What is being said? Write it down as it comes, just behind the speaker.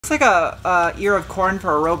Looks like a ear of corn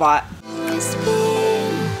for a robot.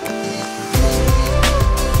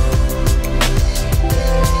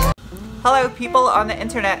 Hello people on the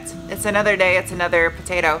internet. It's another day, it's another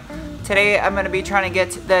potato. Today I'm going to be trying to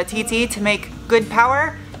get the TT to make good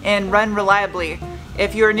power and run reliably.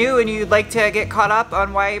 If you're new and you'd like to get caught up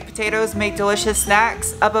on why potatoes make delicious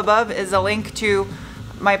snacks, up above is a link to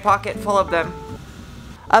my pocket full of them.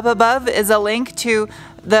 Up above is a link to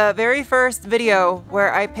the very first video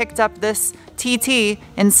where I picked up this TT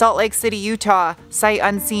in Salt Lake City, Utah, sight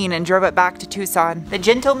unseen, and drove it back to Tucson. The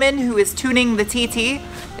gentleman who is tuning the TT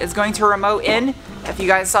is going to remote in. If you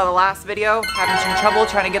guys saw the last video, having some trouble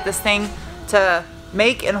trying to get this thing to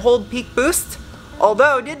make and hold peak boost.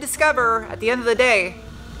 Although, did discover at the end of the day,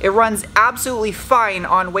 it runs absolutely fine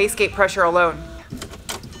on wastegate pressure alone.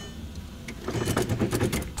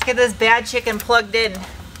 Let's get this bad chicken plugged in.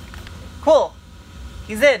 Cool.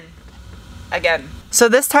 He's in. Again. So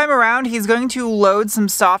this time around, he's going to load some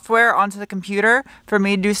software onto the computer for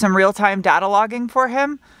me to do some real-time data logging for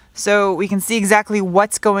him, so we can see exactly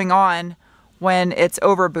what's going on when it's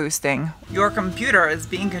overboosting. Your computer is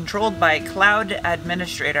being controlled by Cloud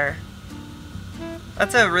Administrator.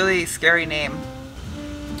 That's a really scary name.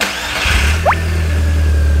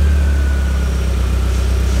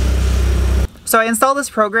 So I installed this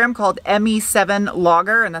program called ME7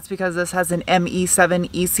 Logger, and that's because this has an ME7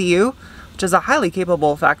 ECU, which is a highly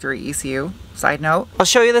capable factory ECU, side note. I'll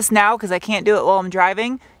show you this now because I can't do it while I'm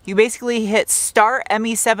driving. You basically hit start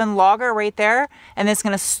ME7 Logger right there, and it's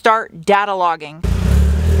gonna start data logging.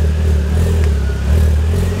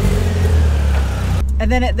 And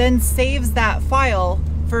then it then saves that file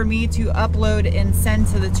for me to upload and send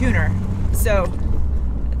to the tuner. So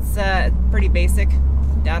it's pretty basic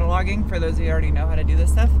data logging for those of you who already know how to do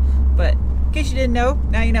this stuff. But in case you didn't know,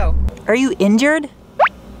 now you know. Are you injured?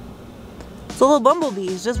 It's a little bumblebee.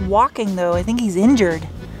 He's just walking though. I think he's injured.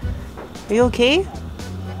 Are you okay?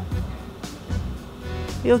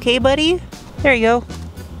 You okay, buddy? There you go.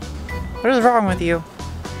 What is wrong with you?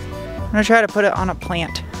 I'm gonna try to put it on a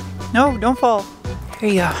plant. No, don't fall. There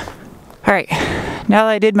you go. All right, now that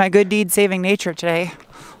I did my good deed saving nature today,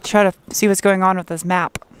 let's try to see what's going on with this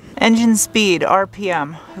map. Engine speed,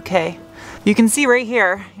 RPM, okay. You can see right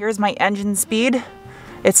here, here's my engine speed.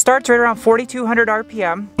 It starts right around 4,200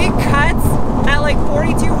 RPM. It cuts at like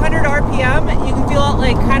 4,200 RPM. You can feel it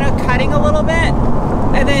like kind of cutting a little bit.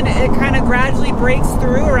 And then it kind of gradually breaks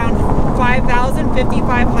through around 5,000,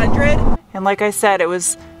 5,500. And like I said, it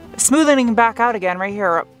was smoothing back out again right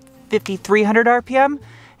here at 5,300 RPM.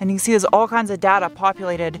 And you can see there's all kinds of data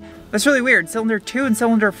populated. That's really weird. Cylinder 2 and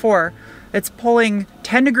cylinder 4. It's pulling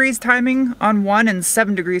 10 degrees timing on one and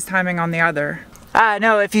 7 degrees timing on the other.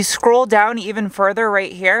 No, if you scroll down even further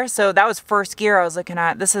right here, so that was first gear I was looking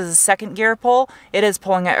at. This is a second gear pull. It is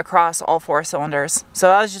pulling it across all 4 cylinders. So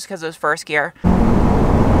that was just because it was first gear.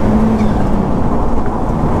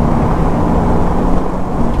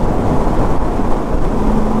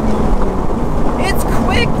 It's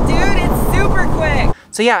quick, dude. It's super quick.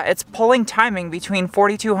 So yeah, it's pulling timing between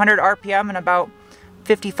 4,200 RPM and about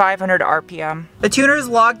 5,500 RPM. The tuner's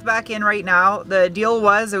logged back in right now. The deal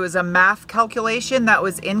was it was a math calculation that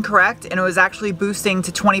was incorrect, and it was actually boosting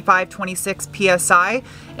to 25, 26 PSI,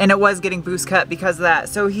 and it was getting boost cut because of that.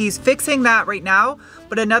 So he's fixing that right now.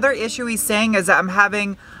 But another issue he's saying is that I'm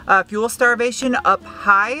having fuel starvation up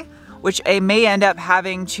high, which I may end up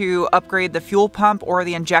having to upgrade the fuel pump or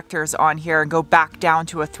the injectors on here and go back down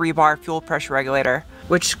to a 3-bar fuel pressure regulator.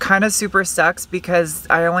 Which kind of super sucks because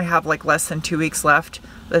I only have like less than 2 weeks left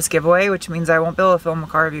this giveaway, which means I won't be able to film a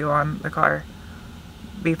car review on the car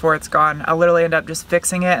before it's gone. I'll literally end up just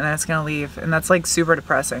fixing it and then it's gonna leave, and that's like super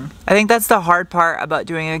depressing. I think that's the hard part about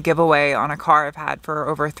doing a giveaway on a car I've had for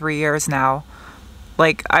over 3 years now.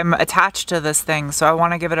 Like, I'm attached to this thing, so I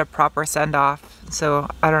want to give it a proper send-off. So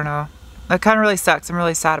I don't know. That kind of really sucks. I'm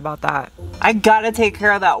really sad about that. I gotta take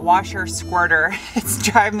care of that washer squirter. It's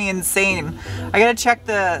driving me insane. I gotta check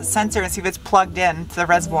the sensor and see if it's plugged in to the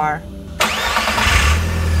reservoir.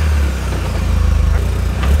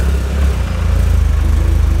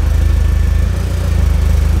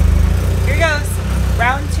 Here goes.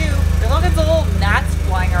 Round 2. Look at the little gnats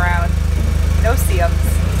flying around. No seams.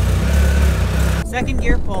 Second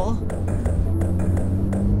gear pull.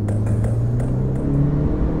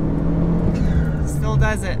 Still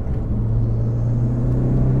does it.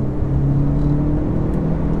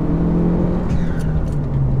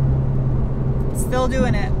 Still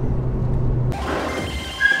doing it.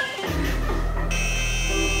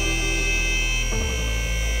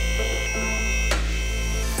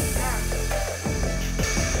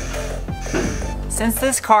 Since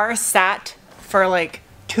this car sat for like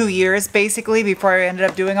 2 years basically before I ended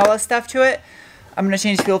up doing all this stuff to it. I'm gonna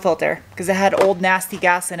change the fuel filter because it had old nasty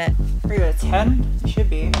gas in it. Are you at 10? It should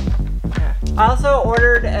be. Yeah. I also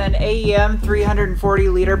ordered an AEM 340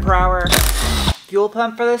 liter per hour fuel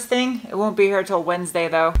pump for this thing. It won't be here till Wednesday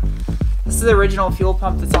though. This is the original fuel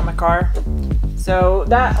pump that's on the car. So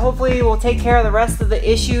that hopefully will take care of the rest of the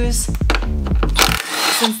issues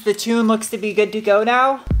since the tune looks to be good to go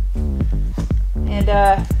now. And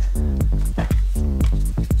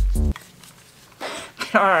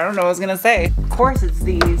I don't know what I was gonna say. Of course it's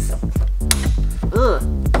these. Ugh.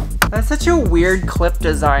 That's such a weird clip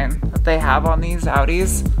design that they have on these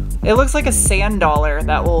Audis. It looks like a sand dollar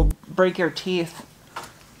that will break your teeth.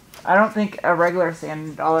 I don't think a regular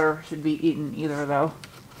sand dollar should be eaten either though.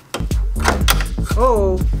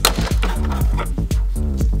 Oh.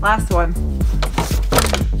 Last one.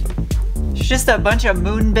 It's just a bunch of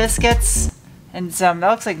moon biscuits and some, that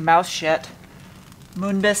looks like mouse shit.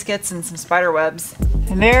 Moon biscuits and some spider webs.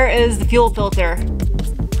 And there is the fuel filter.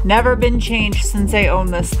 Never been changed since I owned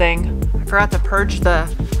this thing. I forgot to purge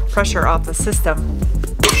the pressure off the system.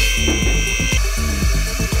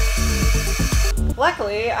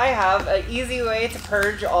 Luckily, I have an easy way to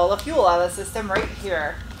purge all the fuel out of the system right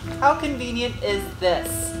here. How convenient is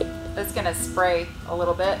this? It's gonna spray a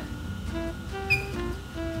little bit.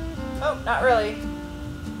 Oh, not really.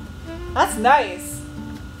 That's nice.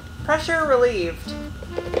 Pressure relieved.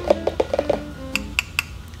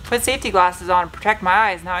 Put safety glasses on to protect my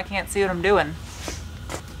eyes. Now I can't see what I'm doing.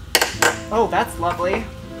 Oh, that's lovely.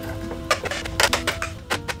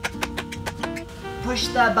 Push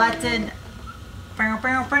the button.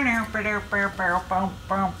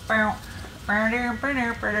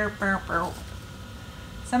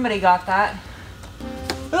 Somebody got that.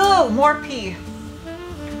 Ooh, more pee.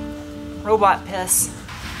 Robot piss.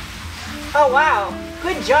 Oh wow,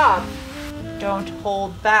 good job. Don't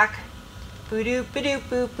hold back. Boo-doop, ba-doop,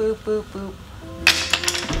 boop, boop, boop, boop.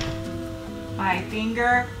 My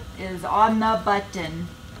finger is on the button.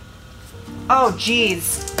 Oh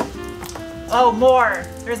geez. Oh, more.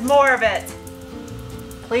 There's more of it.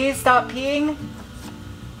 Please stop peeing.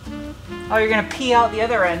 Oh, you're gonna pee out the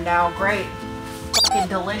other end now. Great. Fucking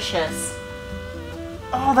delicious.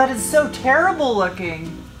 Oh, that is so terrible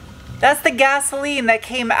looking. That's the gasoline that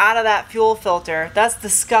came out of that fuel filter. That's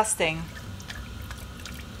disgusting.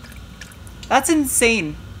 That's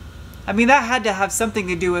insane. I mean, that had to have something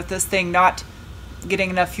to do with this thing not getting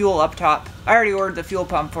enough fuel up top. I already ordered the fuel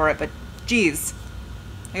pump for it, but geez.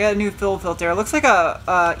 I got a new fuel filter. It looks like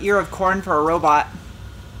a ear of corn for a robot.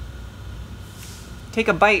 Take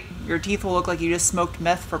a bite. Your teeth will look like you just smoked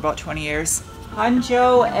meth for about 20 years.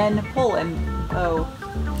 Honcho and pull and oh.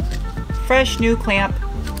 Fresh new clamp.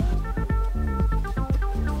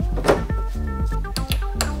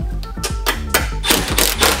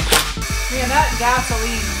 Man, that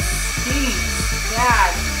gasoline stinks.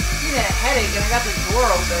 Dad, I'm getting a headache and I got the door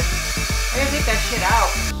open. I gotta take that shit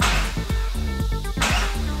out.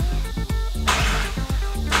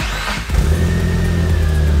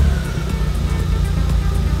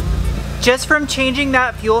 Just from changing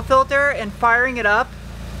that fuel filter and firing it up,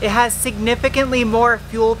 it has significantly more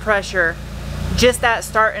fuel pressure just at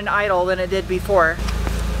start and idle than it did before.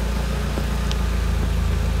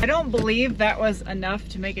 I don't believe that was enough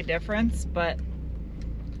to make a difference, but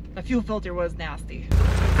the fuel filter was nasty.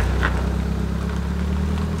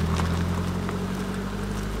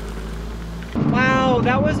 Wow,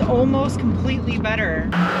 that was almost completely better.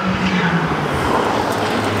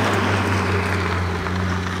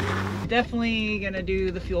 Definitely gonna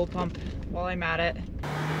do the fuel pump while I'm at it.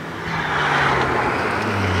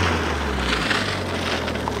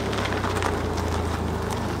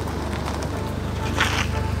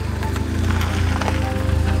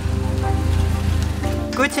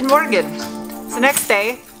 Guten Morgen. It's the next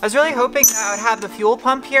day. I was really hoping that I would have the fuel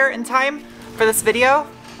pump here in time for this video,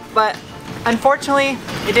 but unfortunately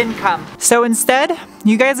it didn't come. So instead,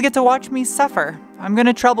 you guys get to watch me suffer. I'm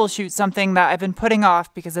gonna troubleshoot something that I've been putting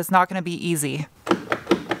off because it's not gonna be easy.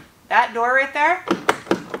 That door right there,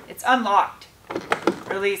 it's unlocked.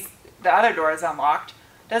 Or at least the other door is unlocked.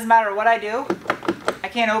 Doesn't matter what I do, I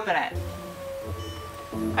can't open it.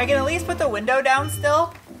 I can at least put the window down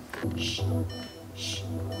still. Shh. Shh.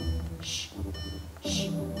 Shh. Shh.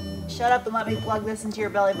 Shut up and let me plug this into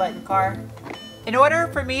your belly button, car. In order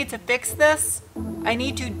for me to fix this, I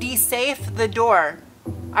need to desafe the door.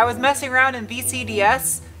 I was messing around in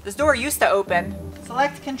VCDS. This door used to open.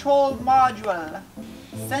 Select control module.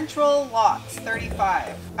 Central locks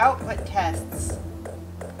 35. Output tests.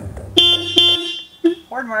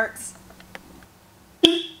 Horn works.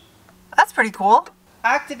 That's pretty cool.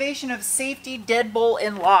 Activation of safety deadbolt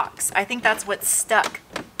and locks. I think that's what's stuck.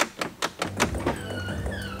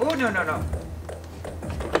 Oh, no, no, no.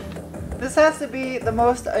 This has to be the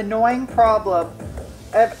most annoying problem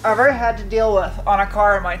I've ever had to deal with on a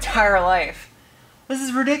car in my entire life. This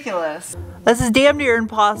is ridiculous. This is damn near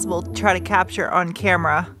impossible to try to capture on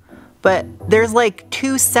camera. But there's like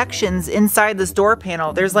two sections inside this door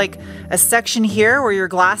panel. There's like a section here where your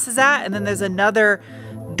glass is at, and then there's another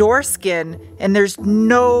door skin, and there's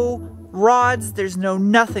no rods, there's no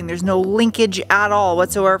nothing, there's no linkage at all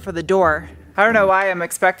whatsoever for the door. I don't know why I'm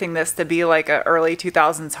expecting this to be like an early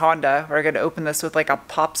 2000s Honda, where I could open this with like a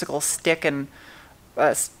popsicle stick and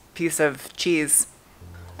a piece of cheese.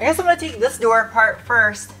 I guess I'm gonna take this door apart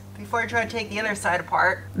first before I try to take the other side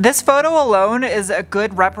apart. This photo alone is a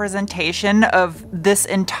good representation of this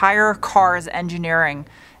entire car's engineering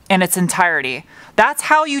in its entirety. That's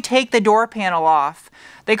how you take the door panel off.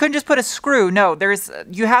 They couldn't just put a screw. No,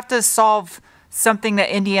 you have to solve something that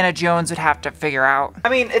Indiana Jones would have to figure out. I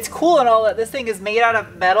mean, it's cool and all that this thing is made out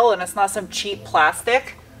of metal and it's not some cheap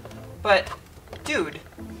plastic, but dude,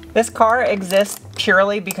 this car exists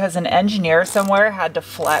purely because an engineer somewhere had to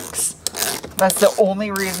flex. That's the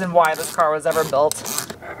only reason why this car was ever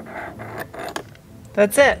built.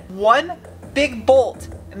 That's it. One big bolt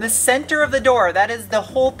in the center of the door. That is the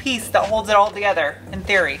whole piece that holds it all together, in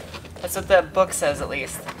theory. That's what the book says, at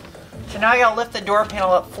least. So now I gotta lift the door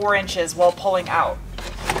panel up 4 inches while pulling out.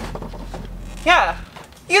 Yeah,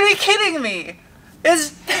 you gotta be kidding me.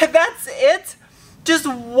 That's it? Just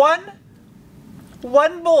one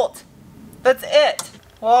bolt. That's it.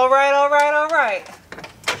 Well, all right, all right, all right.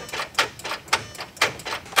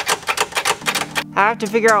 I have to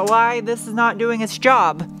figure out why this is not doing its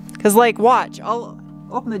job. Cause like, watch, I'll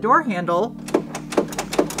open the door handle.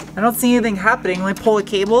 I don't see anything happening. Let me pull the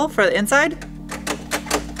cable for the inside.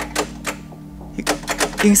 You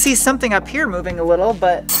can see something up here moving a little,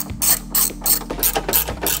 but...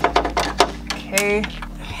 Okay.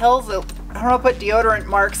 Hell's I don't know, put deodorant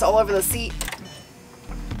marks all over the seat.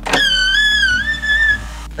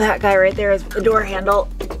 That guy right there is the door handle.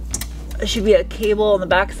 There should be a cable on the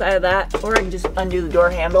back side of that, or I can just undo the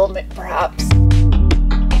door handle, perhaps.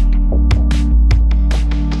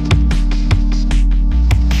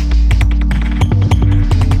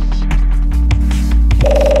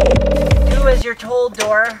 Do as you're told,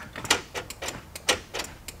 door.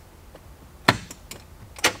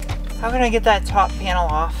 How can I get that top panel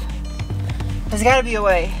off? There's gotta be a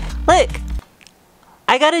way. Look!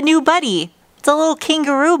 I got a new buddy. It's a little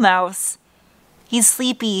kangaroo mouse. He's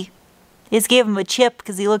sleepy. I just gave him a chip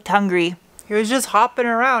because he looked hungry. He was just hopping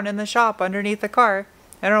around in the shop underneath the car.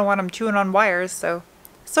 I don't want him chewing on wires, so...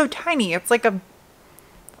 It's so tiny. It's like a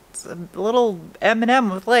little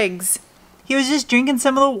M&M with legs. He was just drinking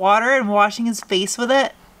some of the water and washing his face with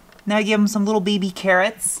it. Now I give him some little baby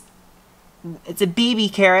carrots. It's a baby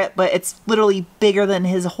carrot, but it's literally bigger than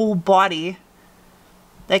his whole body.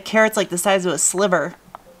 That carrot's like the size of a sliver.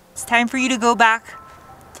 It's time for you to go back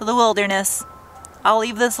to the wilderness. I'll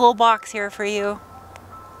leave this little box here for you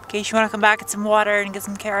in case you want to come back, get some water and get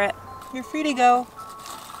some carrot. You're free to go.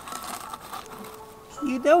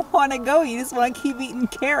 You don't want to go, you just want to keep eating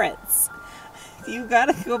carrots. You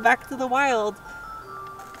gotta go back to the wild.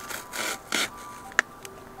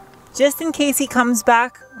 Just in case he comes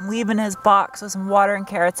back, I'm leaving his box with some water and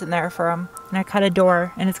carrots in there for him. And I cut a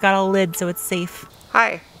door, and it's got a lid so it's safe.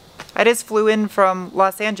 Hi, I just flew in from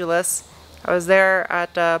Los Angeles. I was there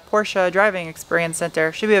at Porsche Driving Experience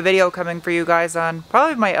Center. Should be a video coming for you guys on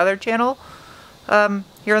probably my other channel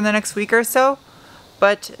here in the next week or so.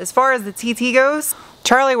 But as far as the TT goes,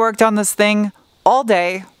 Charlie worked on this thing all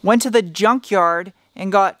day, went to the junkyard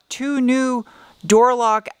and got 2 new door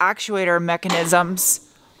lock actuator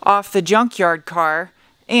mechanisms off the junkyard car,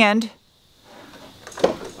 and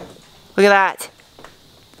look at that.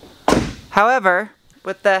 However,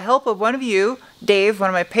 with the help of one of you, Dave, one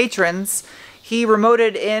of my patrons, he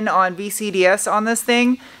remoted in on VCDS on this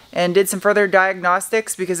thing and did some further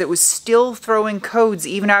diagnostics because it was still throwing codes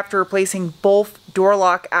even after replacing both door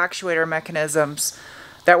lock actuator mechanisms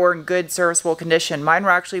that were in good serviceable condition. Mine were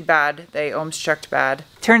actually bad. They ohms checked bad.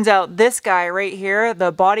 Turns out this guy right here,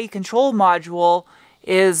 the body control module,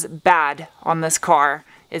 is bad on this car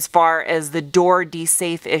as far as the door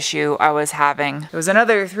desafe issue I was having. It was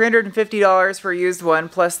another $350 for a used one,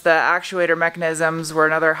 plus the actuator mechanisms were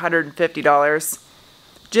another $150,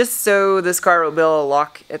 just so this car will be able to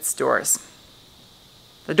lock its doors.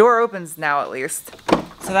 The door opens now at least,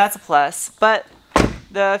 so that's a plus. But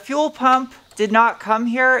the fuel pump did not come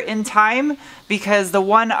here in time because the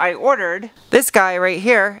one I ordered, this guy right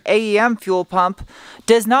here, AEM fuel pump,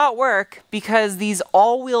 does not work because these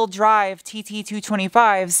all-wheel drive TT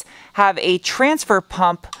 225s have a transfer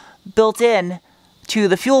pump built in to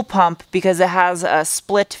the fuel pump because it has a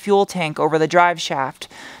split fuel tank over the drive shaft.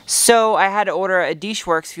 So I had to order a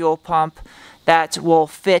Dishworks fuel pump that will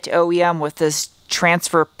fit OEM with this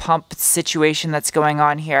transfer pump situation that's going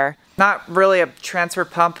on here. Not really a transfer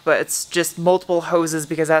pump, but it's just multiple hoses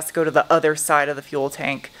because it has to go to the other side of the fuel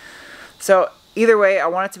tank. So either way, I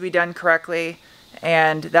want it to be done correctly,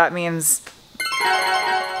 and that means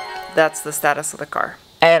that's the status of the car.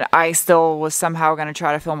 And I still was somehow going to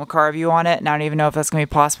try to film a car review on it, and I don't even know if that's going to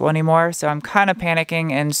be possible anymore, so I'm kind of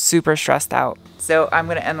panicking and super stressed out. So I'm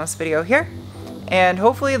going to end this video here, and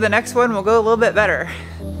hopefully the next one will go a little bit better.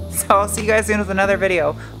 So I'll see you guys soon with another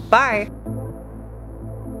video. Bye!